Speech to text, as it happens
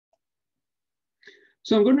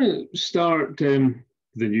So I'm going to start the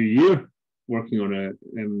new year working on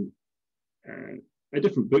a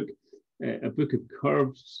different book, a book of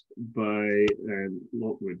curves by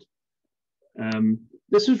Lockwood.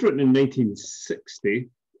 This was written in 1960,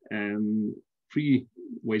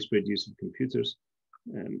 pre-widespread use of computers.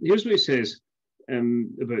 Here's what it says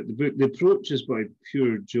about the book. The approach is by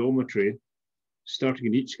pure geometry, starting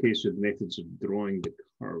in each case with methods of drawing the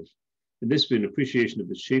curve. In this way, an appreciation of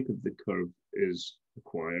the shape of the curve is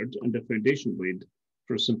acquired and a foundation laid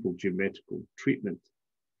for a simple geometrical treatment.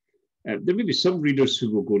 There may be some readers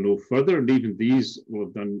who will go no further, and even these will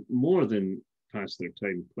have done more than pass their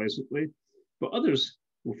time pleasantly, but others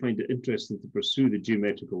will find it interesting to pursue the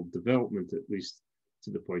geometrical development, at least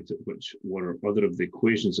to the point at which one or other of the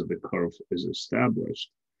equations of the curve is established.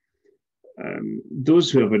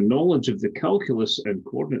 Those who have a knowledge of the calculus and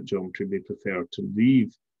coordinate geometry may prefer to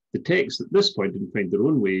leave the text at this point and find their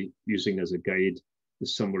own way, using as a guide the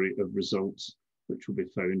summary of results, which will be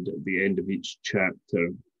found at the end of each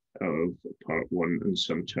chapter of part 1 and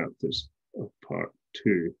some chapters of part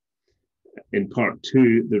 2. In part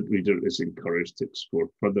 2, the reader is encouraged to explore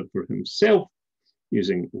further for himself,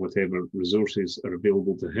 using whatever resources are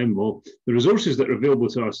available to him. Well, the resources that are available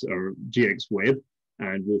to us are GXWeb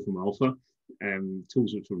and Wolfram Alpha,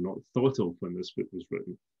 tools which were not thought of when this book was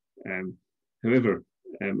written. However,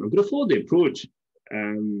 I'm going to follow the approach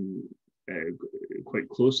quite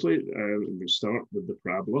closely. I'm going to start with the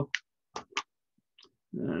parabola.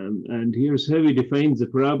 And here's how he defines the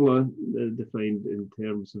parabola, defined in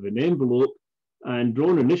terms of an envelope and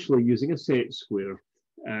drawn initially using a set square.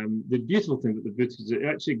 The beautiful thing about the book is it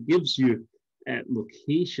actually gives you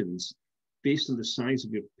locations based on the size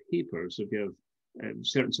of your paper. So if you have a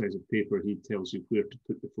certain size of paper, he tells you where to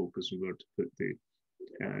put the focus and where to put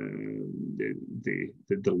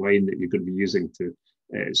the line that you're going to be using to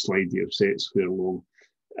slide your set square along.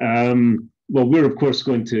 Well, we're of course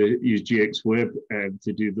going to use GXWeb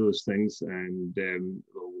to do those things, and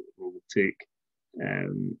we'll take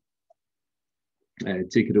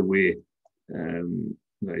it away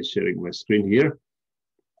by sharing my screen here.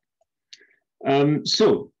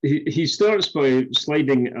 So he starts by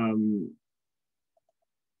sliding,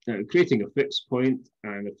 creating a fixed point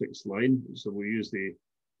and a fixed line. So we use the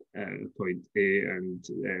point A and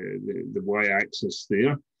the y-axis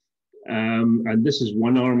there. And this is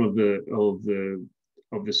one arm of the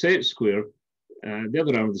set square. The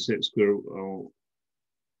other arm of the set square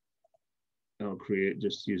I'll create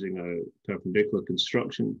just using a perpendicular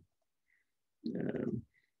construction.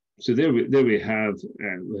 So there we have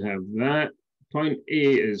that. Point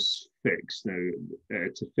A is fixed. Now,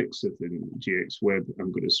 to fix it in GXWeb,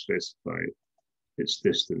 I'm going to specify its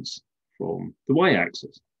distance from the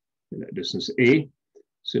y-axis, that distance A.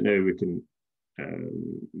 So now we can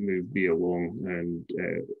move B along and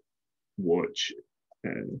watch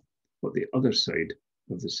what the other side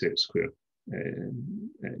of the set square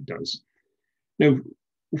does. Now,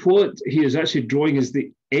 what he is actually drawing is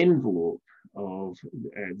the envelope of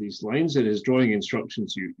these lines. In his drawing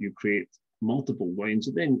instructions, you create multiple lines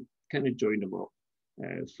and then kind of join them up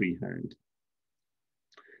freehand.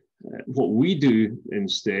 What we do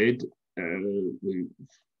instead, we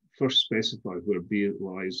first specify where B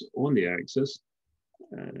lies on the axis,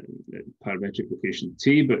 parametric location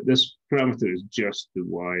T, but this parameter is just the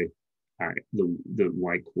y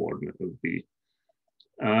coordinate of B.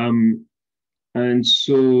 And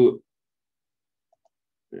so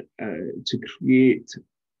to create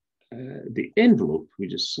the envelope, we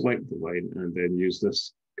just select the line and then use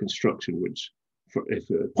this construction, which if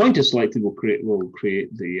a point is selected, will create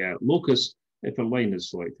the locus. If a line is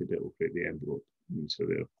selected, it will create the envelope. And so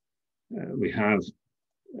there we have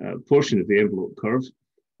a portion of the envelope curve.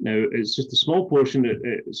 Now it's just a small portion.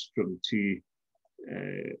 It's from T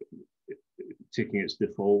taking its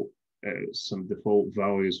default, some default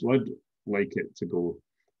values. I'd like it to go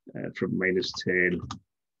from -10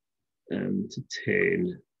 to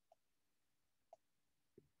 10.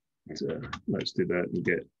 So let's do that and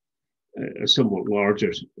get a somewhat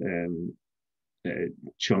larger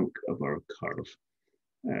chunk of our curve.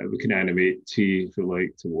 We can animate T if we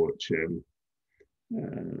like to watch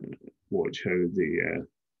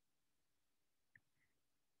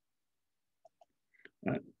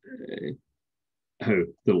how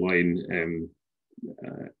the line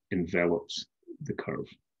envelops the curve.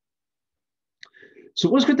 So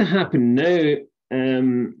what's going to happen now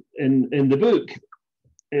in the book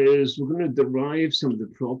is we're going to derive some of the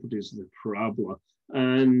properties of the parabola.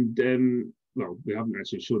 And, well, we haven't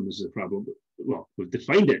actually shown this as a parabola, but, well, we've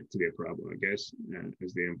defined it to be a parabola, I guess,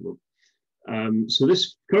 as the envelope. So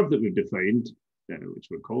this curve that we've defined, which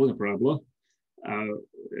we're calling a parabola,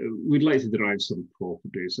 we'd like to derive some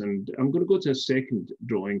properties, and I'm going to go to a second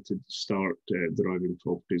drawing to start deriving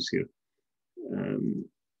properties here.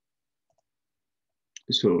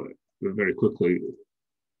 So very quickly,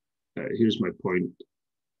 here's my point,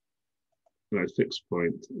 my fixed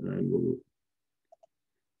point, and we'll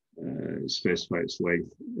specify its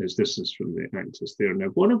length, its distance from the axis there. Now,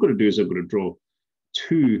 what I'm going to do is I'm going to draw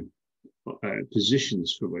two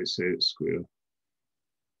positions for my set square.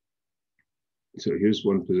 So here's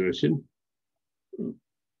one position, and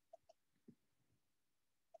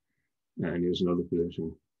here's another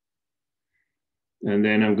position. And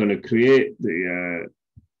then I'm going to create the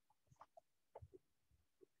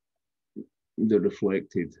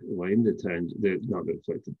reflected line, not the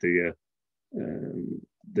reflected,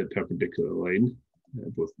 the perpendicular line,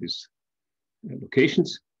 both these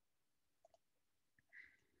locations.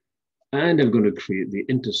 And I'm going to create the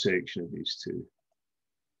intersection of these two.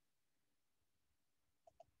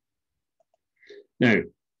 Now,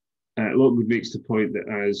 Lockwood makes the point that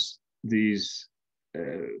as these,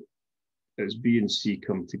 as B and C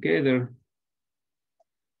come together,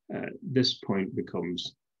 this point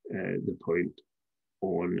becomes the point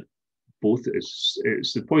on both.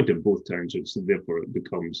 It's the point of both tangents, and therefore it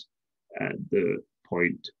becomes the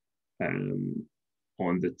point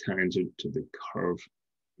on the tangent to the curve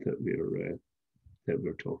that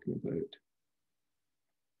we're talking about.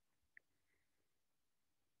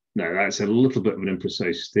 Now that's a little bit of an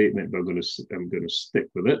imprecise statement, but I'm going to stick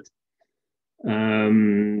with it.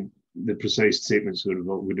 The precise statements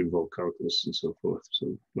would involve calculus and so forth.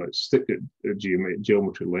 So let's stick at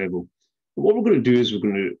geometry level. And what we're going to do is we're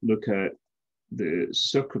going to look at the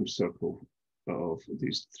circumcircle of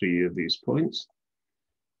these three of these points.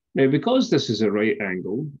 Now, because this is a right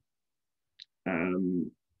angle,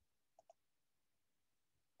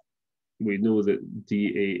 we know that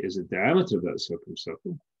dA is the diameter of that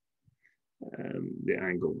circumcircle. The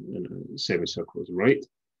angle in a semicircle is right.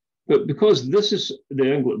 But because this is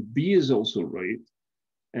the angle at B is also right,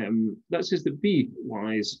 that says that B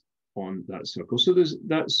lies on that circle. So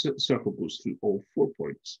that circle goes through all 4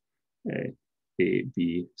 points, A,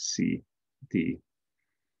 B, C, D.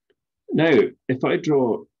 Now, if I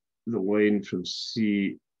draw the line from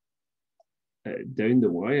C down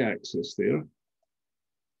the y-axis there,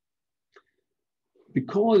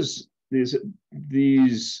 because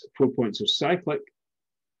these 4 points are cyclic,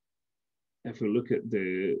 if we look at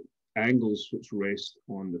the angles which rest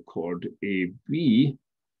on the chord AB,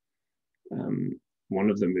 one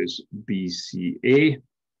of them is BCA,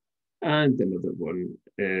 and another one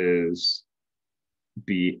is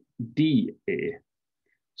BDA.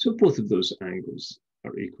 So both of those angles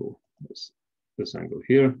are equal. This angle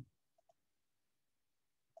here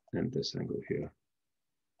and this angle here.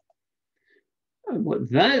 And what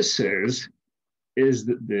that says is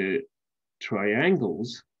that the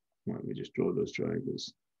triangles, let me just draw those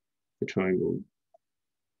triangles. The triangle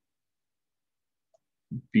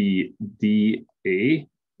BDA,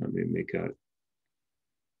 let me make a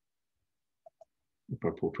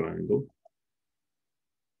purple triangle.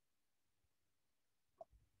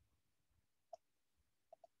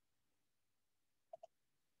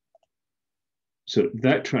 So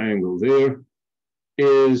that triangle there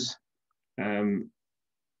is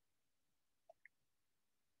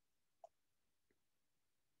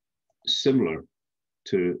similar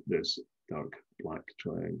to this dark black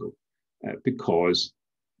triangle because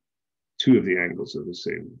two of the angles are the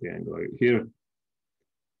same. The angle out here,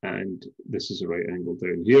 and this is a right angle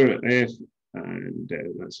down here at F, and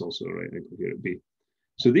that's also a right angle here at B.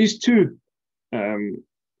 So these two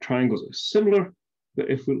triangles are similar, but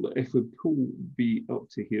if we pull B up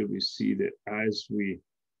to here, we see that as we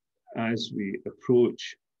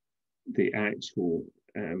approach the actual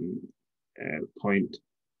point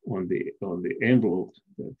on the envelope,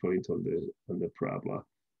 the point on the parabola,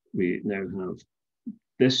 we now have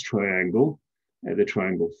this triangle, the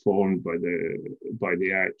triangle formed by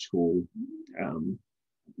the actual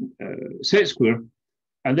set square,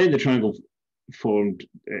 and then the triangle formed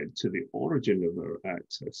to the origin of our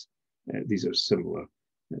axis. These are similar.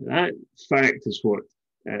 That fact is what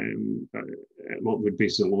would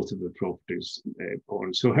base a lot of the properties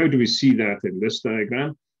on. So how do we see that in this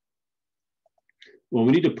diagram? Well,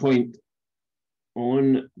 we need a point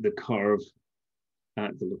on the curve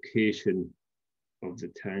at the location of the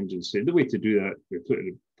tangency. The way to do that, we put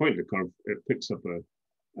a point in the curve, it picks up a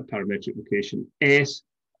parametric location S.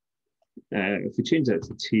 If we change that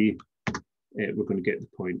to T, we're going to get the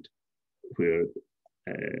point where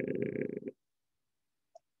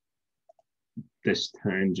this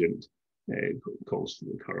tangent calls to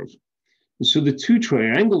the curve. And so the two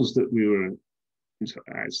triangles that we were So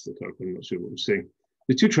it adds to the curve. I'm not sure what I'm saying.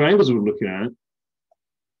 The two triangles we're looking at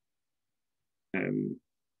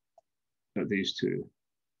are these two.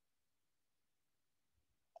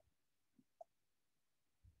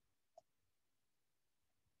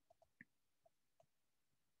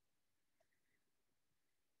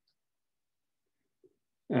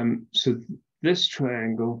 So this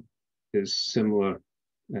triangle is similar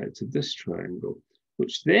to this triangle,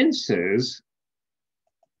 which then says,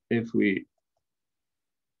 if we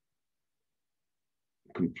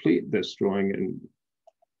complete this drawing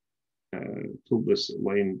and pull this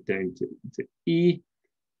line down to E,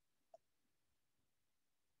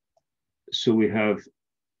 so we have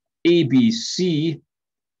ABC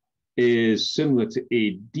is similar to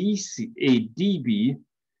ADB,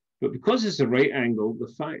 but because it's a right angle,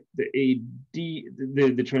 the fact that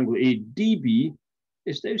the triangle ADB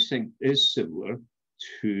is now similar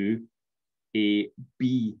to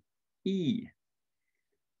ABE.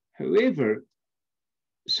 However,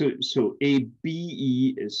 so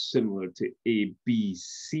ABE is similar to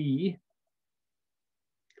ABC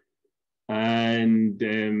and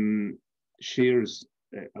shares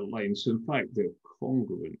a line. So in fact, they're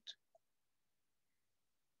congruent.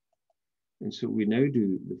 And so we now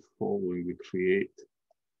do the following. We create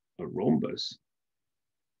a rhombus.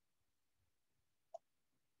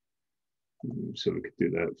 So we could do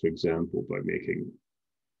that, for example, by making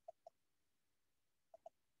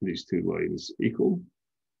these two lines equal.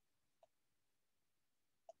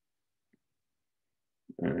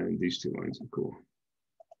 And these two lines equal.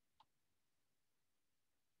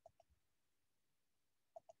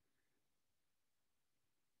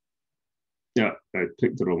 Yeah, I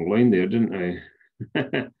picked the wrong line there, didn't I?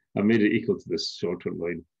 I made it equal to this shorter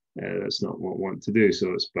line. That's not what I want to do, so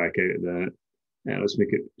let's back out of that. Let's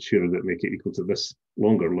make it sure that make it equal to this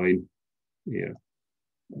longer line here.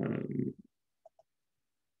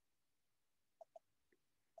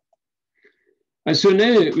 And so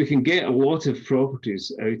now we can get a lot of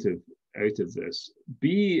properties out of this.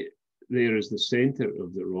 B there is the center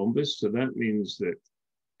of the rhombus, so that means that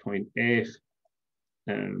point F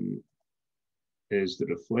is the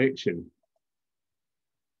reflection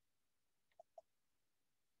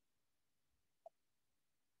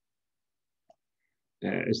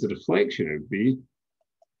of B.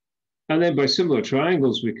 And then by similar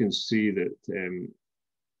triangles, we can see that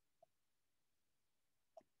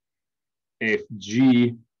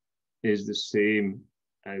FG is the same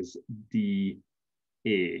as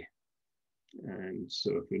DA. And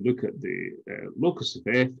so if we look at the locus of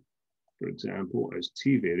F, for example, as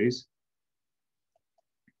t varies,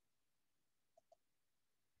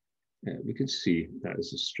 we can see that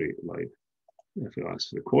is a straight line. If we ask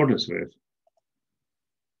for the coordinates of F,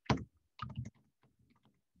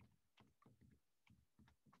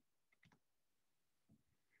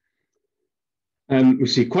 we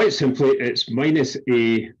see quite simply it's minus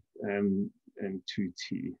A and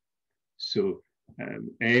 2t. So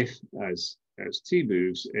F, as t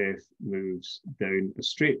moves, F moves down a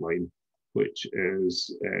straight line, which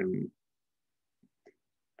is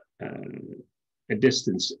a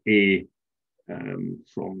distance A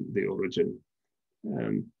from the origin.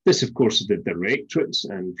 This, of course, is the directrix,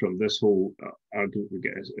 and from this whole argument, we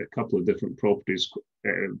get a couple of different properties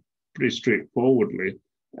pretty straightforwardly.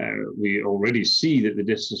 We already see that the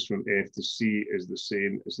distance from F to C is the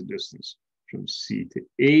same as the distance from C to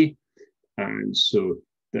A, and so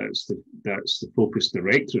that's the focus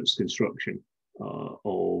directrix construction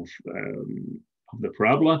of the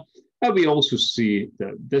parabola. And we also see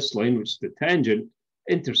that this line, which is the tangent,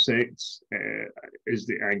 intersects, is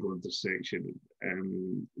the angle intersection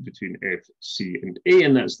between F, C, and A,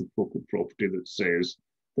 and that's the focal property that says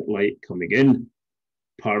that light coming in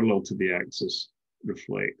parallel to the axis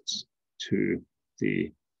reflects to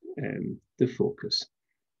the focus.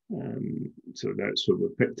 So that's where we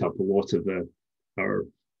picked up a lot of our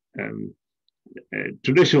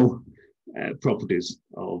traditional properties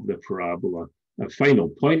of the parabola. A final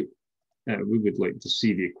point, we would like to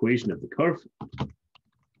see the equation of the curve.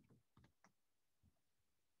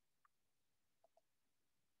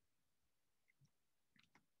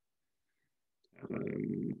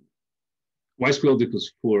 Y squared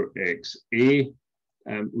equals 4xa.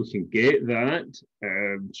 We can get that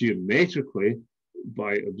geometrically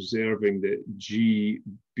by observing that GBC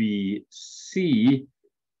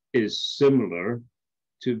is similar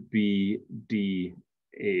to BDA.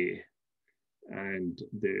 And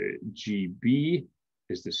the GB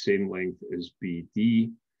is the same length as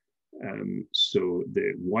BD. So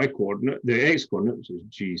the y coordinate, the x coordinate, which is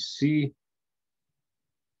GC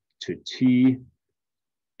to T,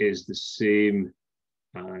 is the same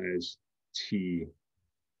as t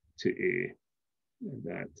to a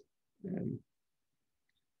that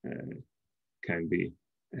can be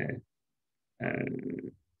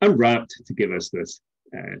unwrapped to give us this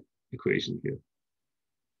equation here.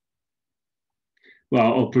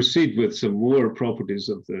 Well, I'll proceed with some more properties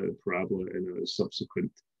of the parabola in a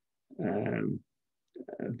subsequent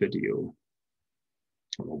video.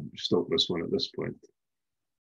 I'll stop this one at this point.